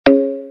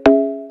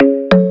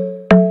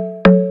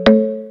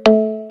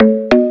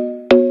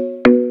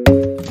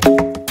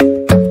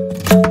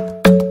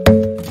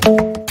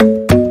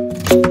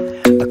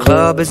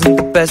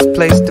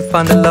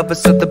lover,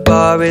 so the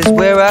bar is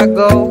where I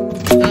go.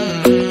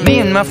 Me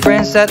and my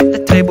friends at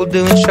the table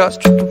doing shots,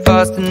 tripping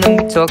fast, and then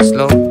we talk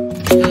slow.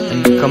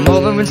 And you come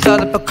over and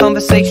start up a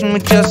conversation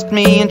with just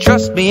me, and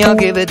trust me, I'll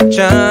give it a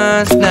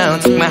chance. Now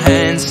take my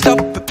hand, stop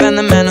it, and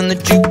the man on the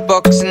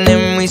jukebox, and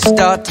then we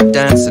start to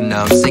dance. And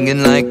now I'm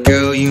singing like,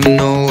 girl, you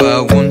know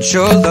I want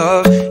your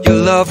love. Your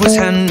love was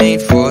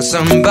handmade for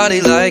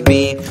somebody like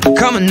me.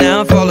 Come on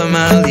now, follow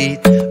my lead.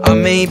 I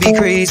may be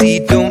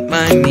crazy, don't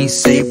mind me.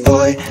 Say,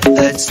 boy,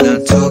 let's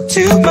not talk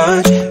too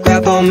much.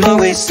 Grab on my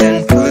waist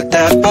and put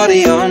that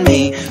body on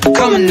me.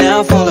 Come on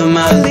now, follow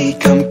my lead.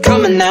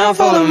 Come on now,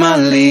 follow my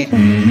lead.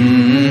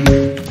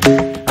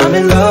 I'm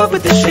in love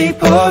with the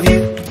shape of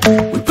you.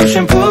 We push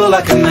and pull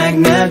like a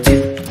magnet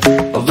do.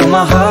 Although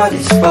my heart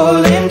is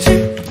falling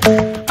too.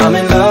 I'm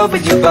in love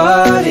with your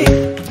body.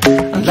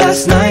 And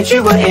last night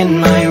you were in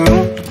my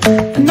room,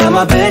 and now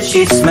my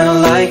bedsheets smell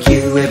like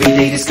you. Every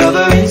day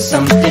discovering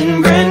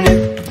something brand new.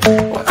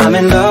 Well, I'm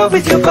in love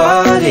with your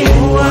body.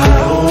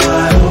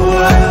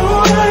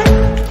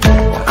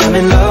 I'm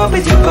in love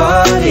with your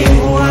body.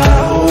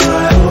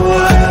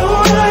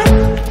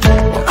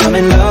 I'm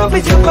in love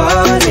with your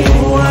body.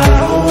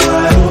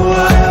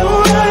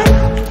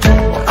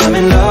 I'm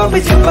in love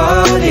with your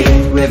body.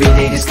 Every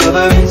day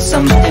discovering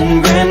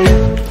something brand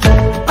new.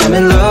 I'm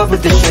in love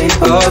with the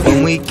shape of you.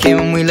 When we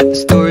came, we let the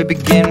story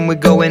begin. We're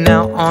going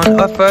out on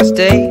our first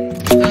date.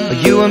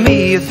 You and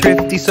me are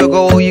thrifty, so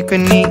go all you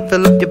can eat.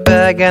 Fill up your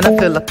bag and I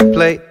fill up the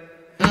plate.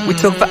 We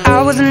talk for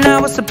hours and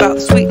hours about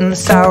the sweet and the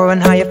sour,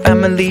 and how your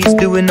family's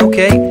doing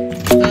okay.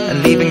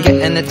 And leaving,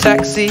 getting a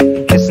taxi,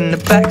 kissing the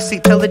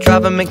backseat, tell the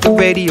driver make the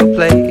radio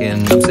play.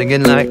 And I'm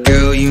singing like,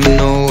 girl, you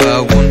know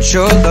I want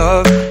your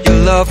love. Your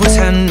love was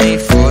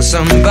handmade for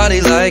somebody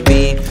like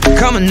me.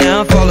 Come on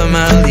now, follow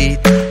my lead.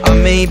 I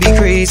may be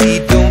crazy,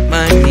 don't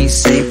mind me.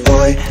 Say,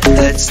 boy,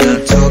 let's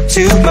not talk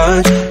too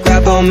much.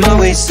 Grab on my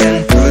waist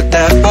and put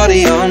that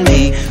body on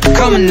me.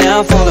 Come on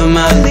now, follow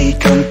my lead.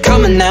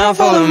 Come on now,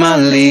 follow my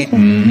lead.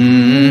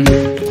 I'm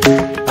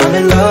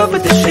in love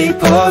with the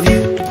shape of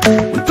you.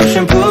 We push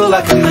and pull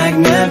like a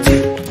magnet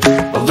do.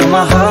 Although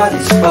my heart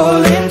is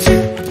falling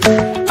too.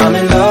 I'm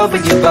in love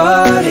with your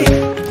body.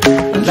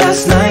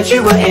 Last night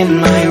you were in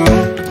my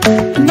room,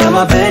 and now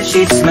my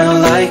bedsheets smell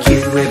like you.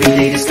 Every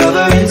day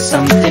discovering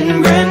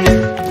something brand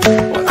new.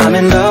 Well, I'm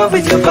in love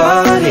with your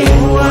body.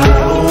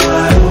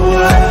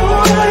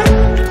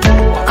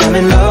 I'm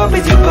in love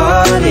with your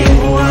body.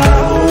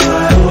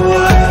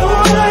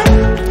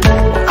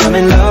 I'm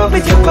in love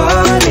with your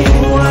body.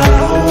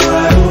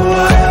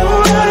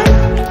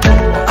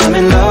 I'm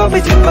in love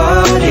with your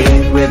body.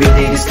 Every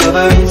day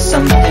discovering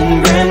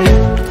something brand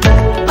new.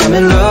 I'm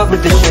in love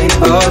with the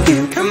shape of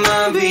you. Come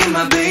on, be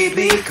my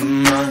baby,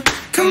 come on.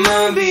 Come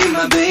on, be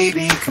my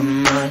baby,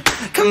 come on.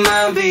 Come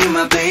on, be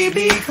my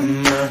baby,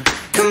 come on.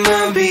 Come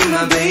on, be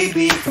my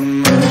baby,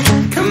 come on.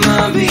 Come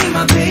on, be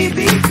my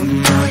baby,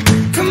 come on.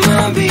 Come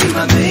on, be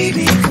my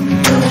baby,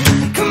 come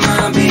on. Come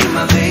on, be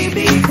my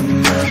baby,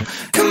 come on.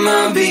 Come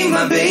on, be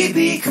my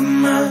baby,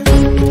 come on.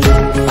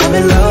 I'm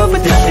in love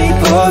with the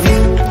shape of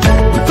you.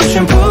 We push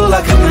and pull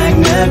like a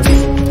magnet do.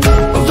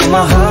 Although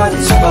my heart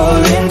is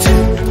falling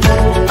too.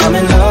 I'm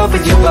in love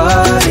with your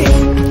body.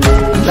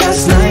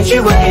 Last night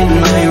you were in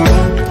my room,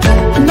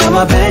 and now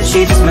my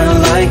bedsheets smell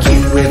like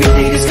you. Every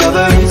day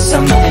discovering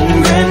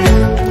something brand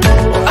new.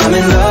 Well, I'm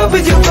in love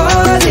with your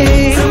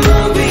body. Come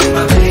on, be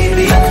my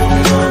baby,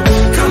 come on.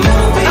 Come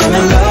on, be I'm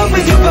in love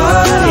with your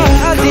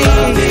body. Come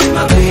on, be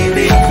my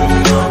baby,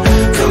 come on.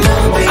 Come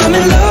on, be I'm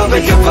in love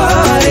with your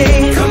body.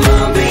 Come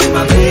on, be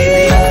my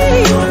baby,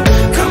 come on.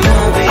 Come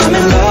on, be I'm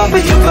in love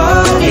with your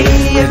body.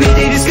 Every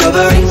day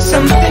discovering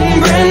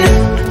something brand new.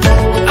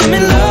 I'm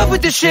in love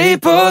with the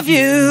shape of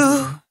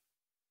you.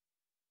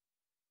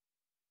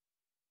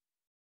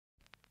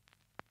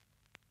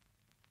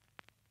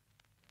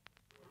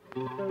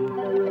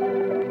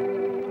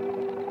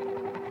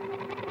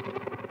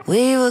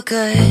 We were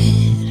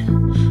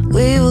good,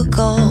 we were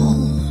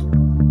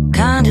gold,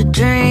 kind of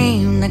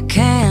dream that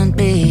can't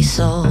be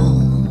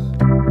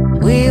sold.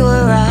 We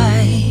were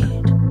right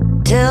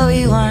till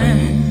we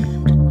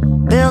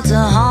weren't, built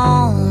a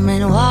home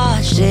and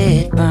watched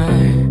it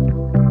burn.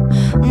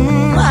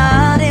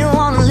 I didn't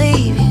wanna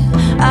leave you,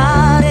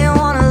 I didn't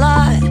wanna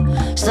lie.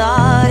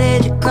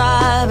 Started to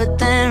cry, but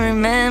then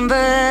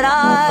remembered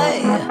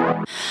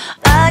I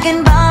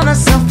can buy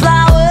myself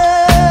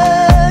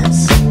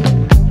flowers,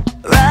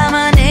 write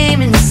my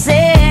name in the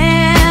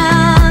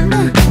sand,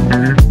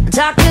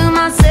 talk to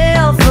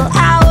myself for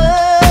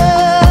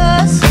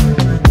hours,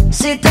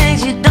 see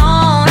things you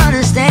don't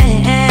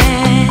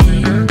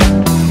understand.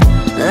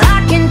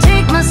 I can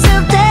take myself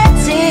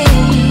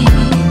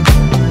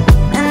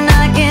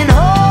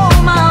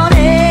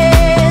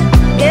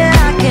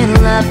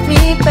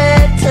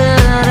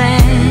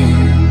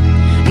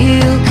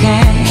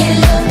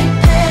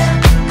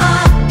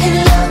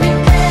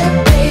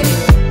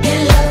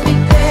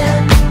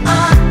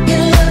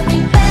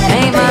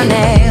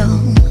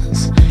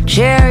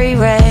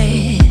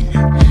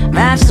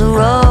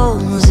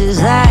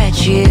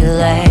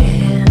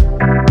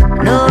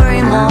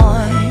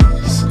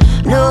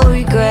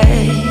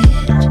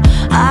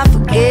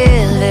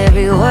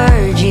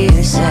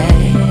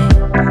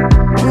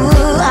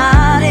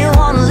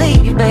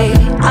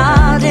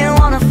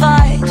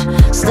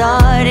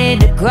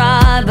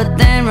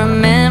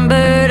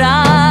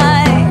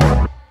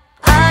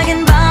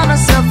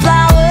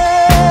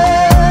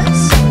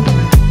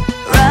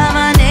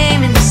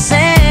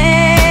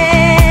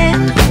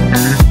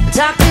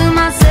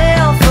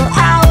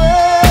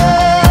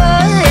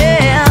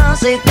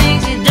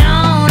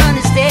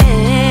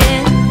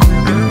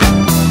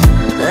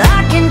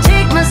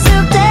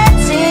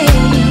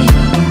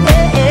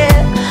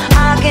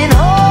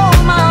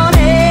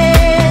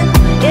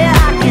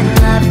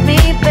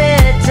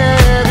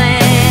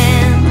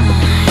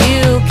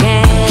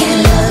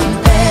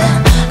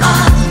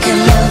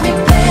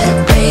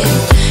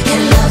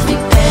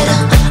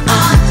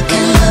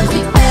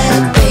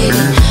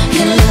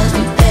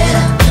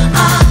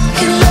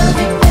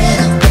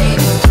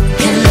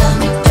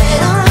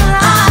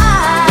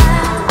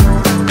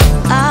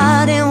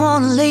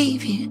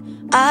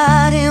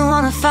I didn't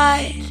wanna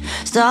fight,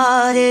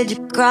 started to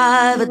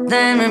cry, but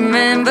then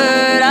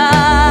remembered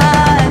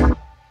I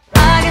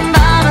can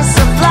buy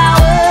myself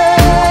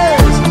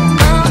flowers,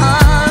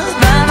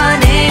 write my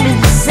name in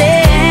the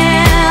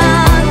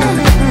sand,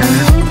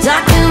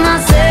 talk to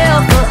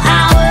myself for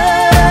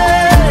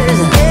hours,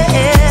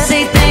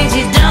 say things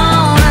you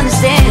don't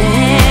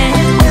understand.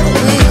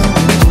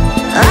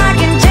 I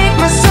can take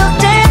myself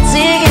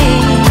dancing,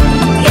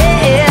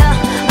 yeah,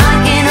 I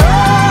can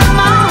hold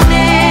my own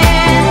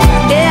hand,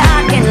 yeah,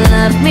 I can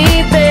love me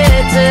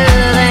better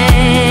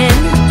than,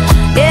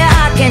 yeah,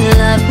 I can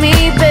love me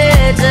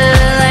better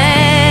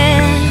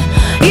than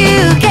you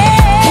can.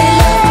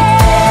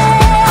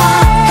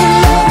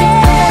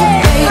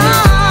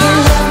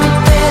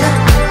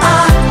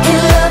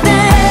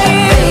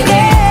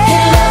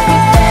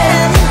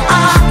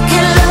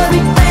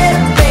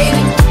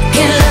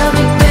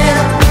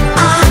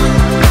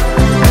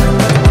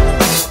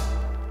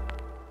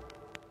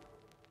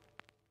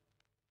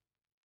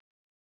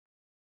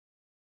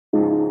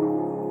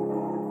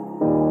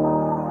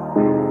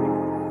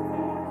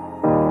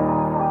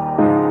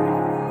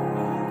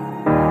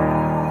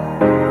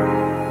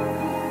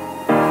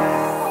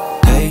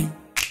 Hey,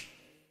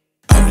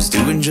 I was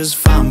doing just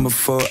fine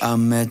before I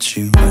met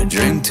you. I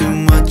drink too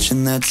much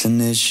and that's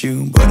an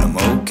issue, but I'm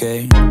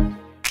okay.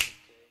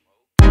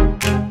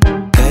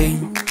 Hey,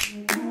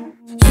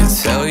 you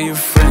tell your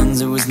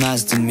friends it was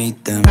nice to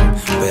meet them,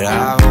 but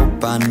I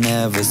hope I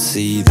never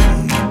see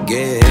them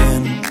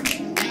again.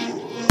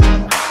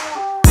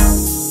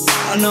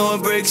 I know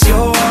it breaks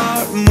your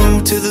heart.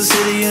 Moved to the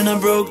city and I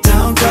broke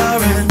down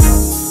crying.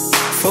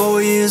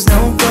 4 years,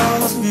 no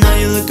calls. Now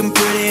you're looking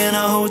pretty in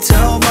a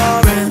hotel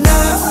bar, and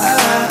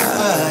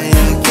I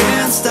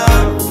can't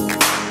stop.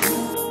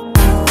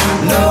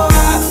 No,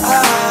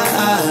 I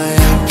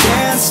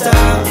can't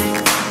stop.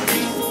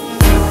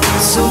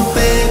 So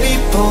baby,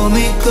 pull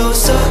me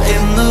closer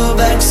in the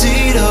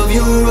backseat of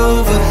your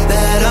Rover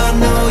that I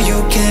know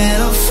you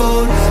can't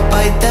afford.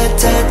 Bite that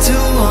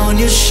tattoo on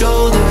your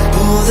shoulder.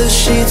 Pull the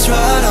sheets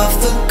right off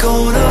the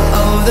corner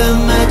of the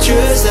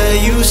mattress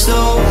that you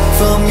stole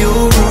from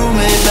your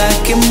roommate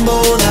back in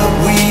Boulder.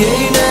 We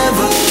ain't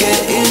ever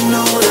getting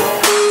older.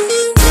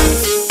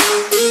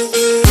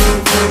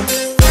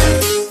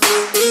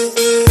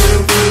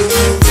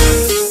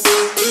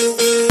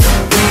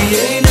 We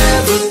ain't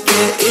ever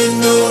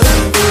getting older.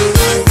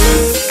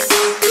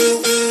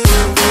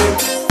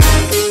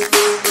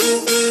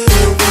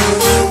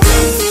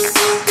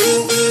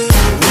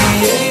 We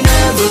ain't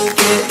ever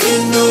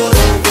getting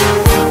older.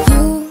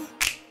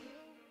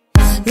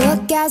 You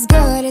look as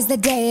good as the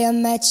day I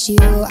met you.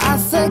 I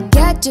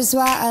forget just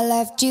why I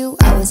left you.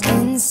 I was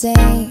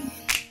insane.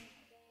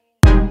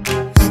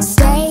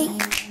 Stay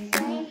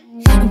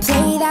and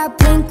play that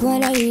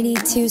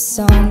Blink-182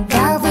 song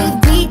that we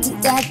beat to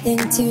death in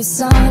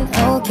Tucson.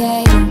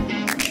 Okay,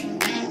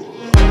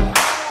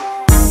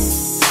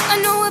 I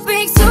know it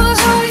breaks your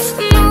heart.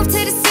 Moved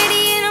to the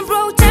city and I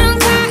broke down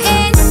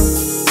crying.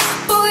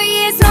 4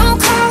 years, no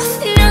call.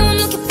 Now I'm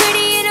looking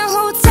pretty in a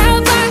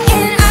hotel bar,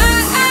 and I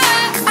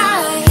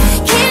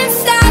can't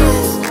stop.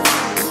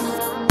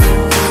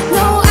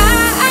 No, I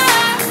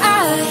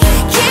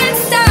can't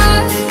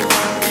stop.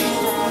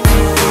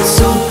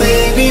 So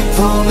baby,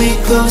 pull me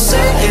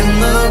closer in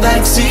the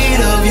backseat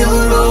of your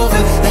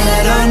Rover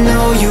that I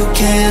know you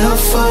can't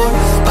afford.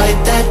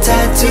 Bite that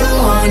tattoo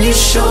on your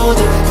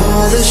shoulder.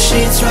 Pull the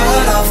sheets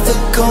right off the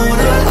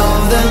corner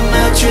of the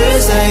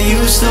mattress that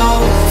you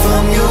stole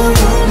from your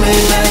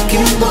roommate back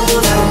in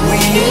Boulder. We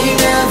ain't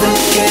never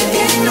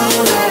getting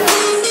older.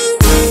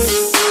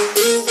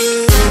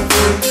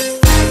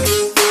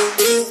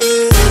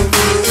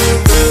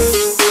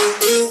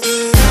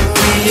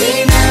 We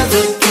ain't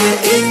never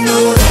getting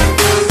older.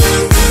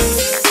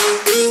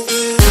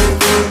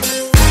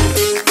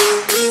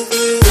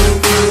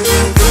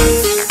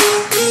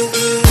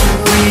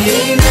 We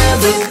ain't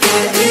never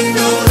getting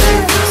older.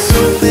 So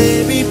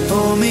baby,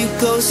 pull me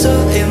closer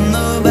in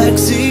the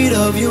backseat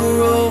of your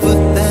Rover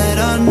that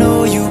I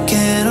know you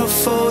can't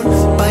afford.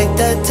 Bite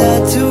that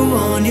tattoo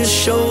on your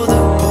shoulder.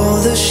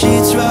 Pull the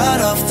sheets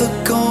right off the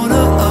corner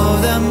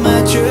of that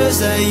mattress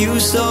that you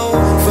stole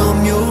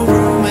from your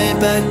roommate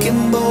back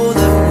in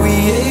Boulder. We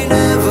ain't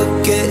ever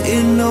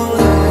getting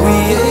older. We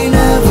ain't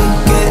ever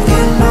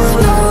getting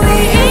older. We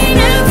ain't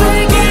never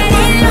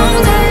getting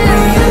older. We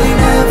ain't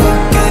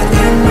ever getting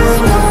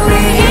older. We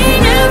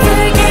ain't never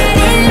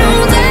getting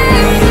older.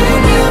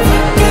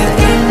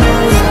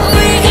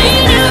 We ain't ever getting older. We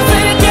ain't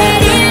never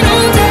getting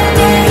older.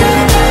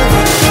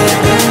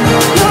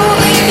 No,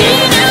 we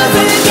ain't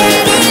never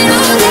getting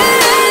older.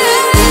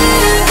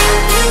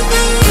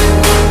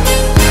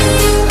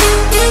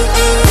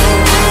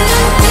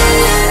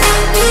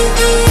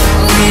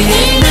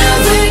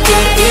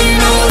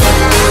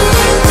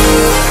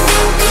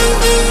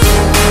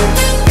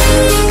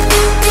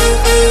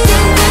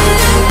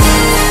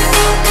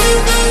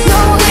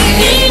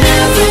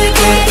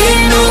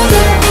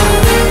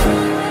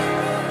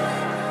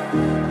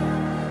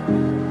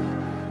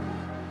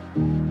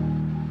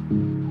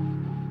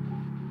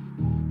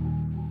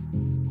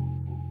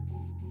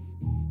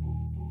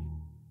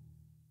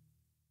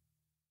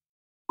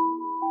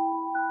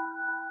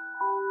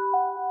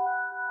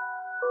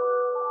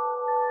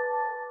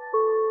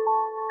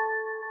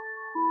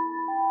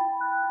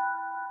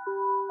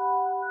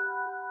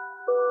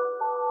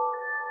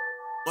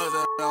 What's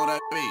that on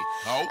that beat?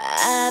 Oh.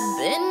 I've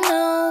been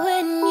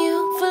knowing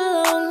you for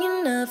long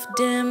enough,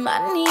 damn, I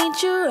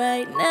need you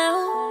right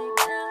now.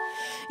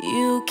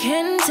 You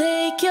can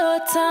take your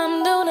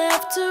time, don't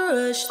have to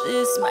rush,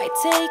 this might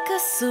take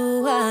us a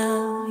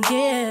while,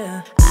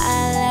 yeah.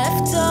 I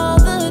left all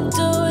the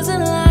doors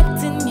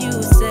unlocked and you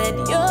said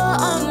you're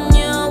on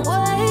your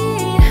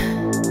way.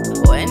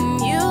 When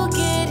you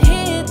get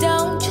here,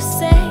 don't you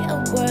say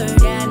a word,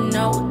 got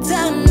no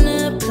time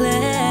to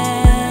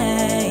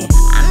play.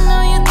 I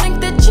know you think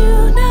that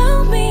you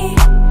know me,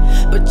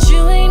 but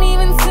you ain't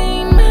even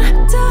seen my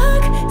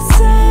dark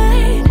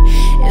side.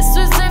 It's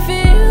reserved for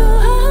you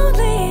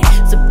only,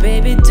 so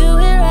baby do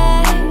it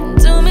right,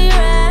 do me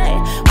right.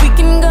 We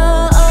can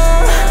go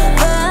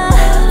over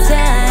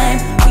time,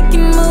 we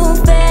can move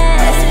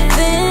fast,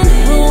 then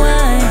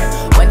rewind.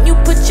 When you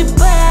put your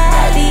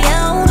body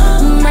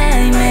on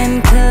mine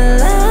and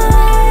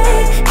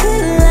collide,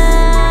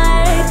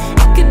 collide.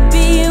 It could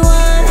be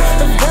one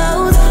of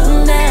those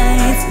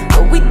nights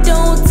where we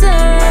don't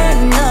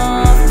turn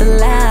off the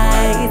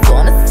lights.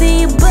 Wanna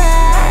see your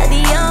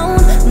body on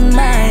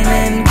mine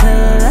and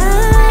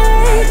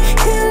collide,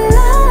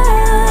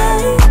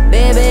 collide.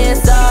 Baby,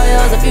 it's all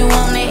yours if you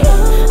want it,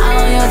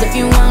 all yours if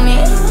you want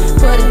it.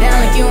 Put it down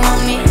like you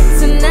want it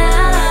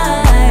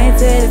tonight.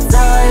 Said it's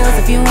all yours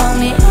if you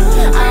want it,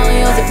 all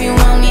yours if you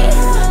want it.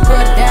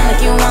 Put it down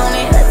like you want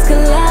it, let's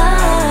collide.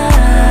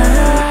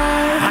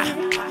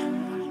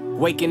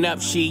 Waking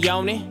up, she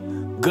on it.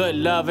 Good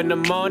love in the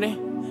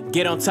morning.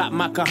 Get on top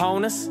my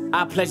cojones.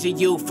 I pleasure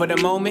you for the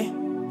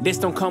moment. This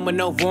don't come with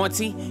no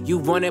warranty. You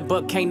want it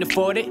but can't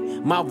afford it.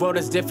 My world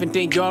is different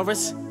than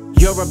yours.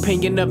 Your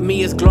opinion of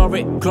me is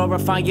glory,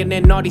 glorifying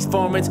in all these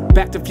foreigns.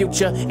 Back to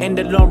Future and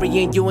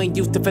DeLorean. You ain't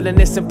used to feeling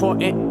this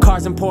important.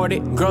 Cars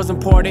imported, girls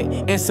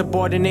imported,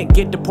 insubordinate,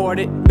 get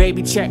deported.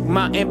 Baby, check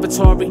my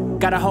inventory.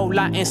 Got a whole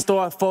lot in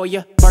store for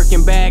you.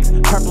 Birkin bags,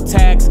 purple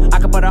tags. I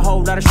could put a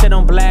whole lot of shit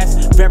on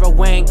blast. Vera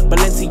Wang,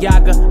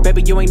 Balenciaga.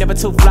 Baby, you ain't never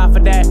too fly for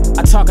that.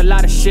 I talk a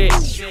lot of shit,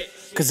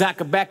 cause I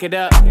could back it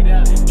up.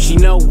 She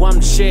know I'm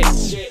the shit,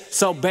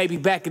 so baby,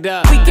 back it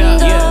up. We can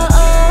go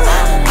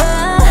over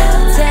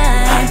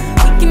time,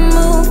 we can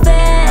move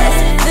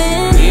fast,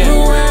 then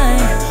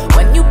rewind.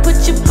 When you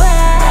put your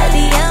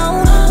body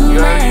on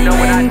mine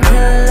and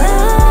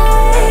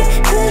collide,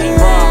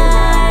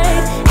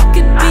 collide. It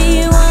could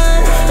be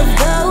one of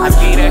those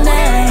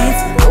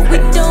nights where we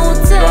don't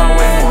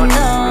turn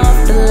off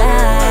the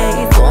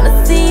lights. Wanna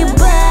see your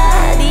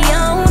body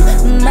on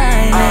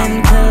mine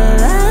and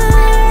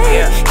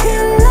collide,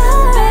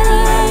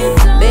 collide.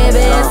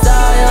 Baby, it's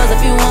all yours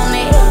if you want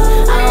it,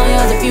 all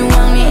yours if you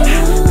want it.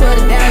 Put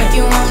it down if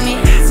you want it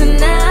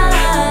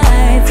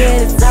tonight.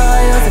 Said it's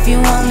all yours if you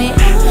want it,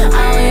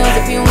 all yours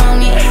if you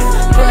want it.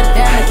 Put it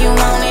down if you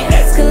want it,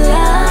 let's collide.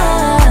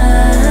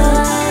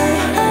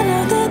 I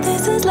know that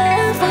this is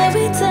love when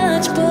we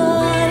touch,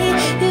 boy.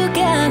 You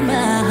got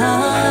my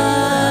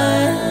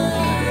heart,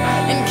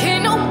 and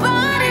can't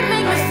nobody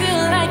make me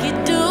feel like you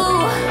do,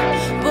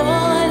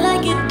 boy,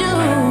 like you do.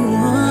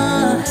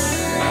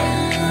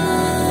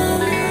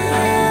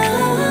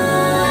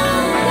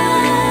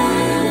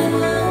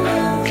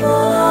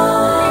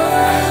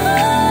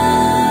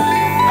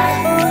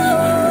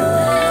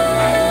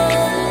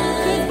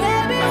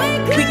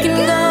 We can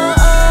go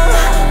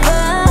over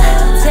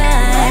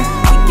time,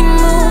 we can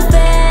move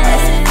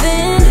fast,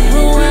 then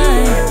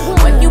rewind.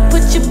 When you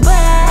put your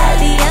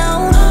body on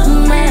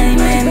mine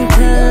and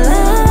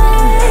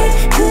collide,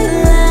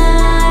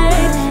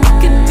 collide. It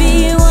could be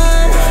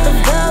one of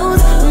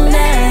those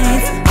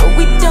nights where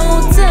we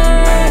don't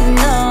turn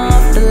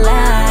off the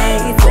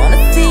lights. Wanna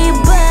see your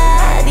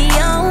body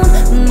on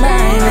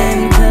mine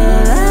and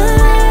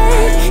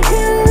collide,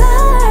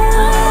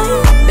 collide.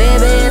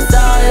 Baby, it's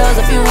all yours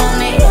if you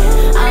want it,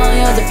 all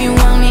yours if you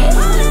want it.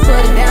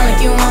 Put it down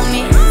like you want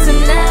it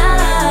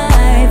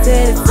tonight.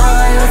 Said it's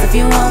all yours if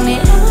you want it,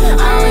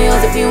 all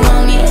yours if you want it.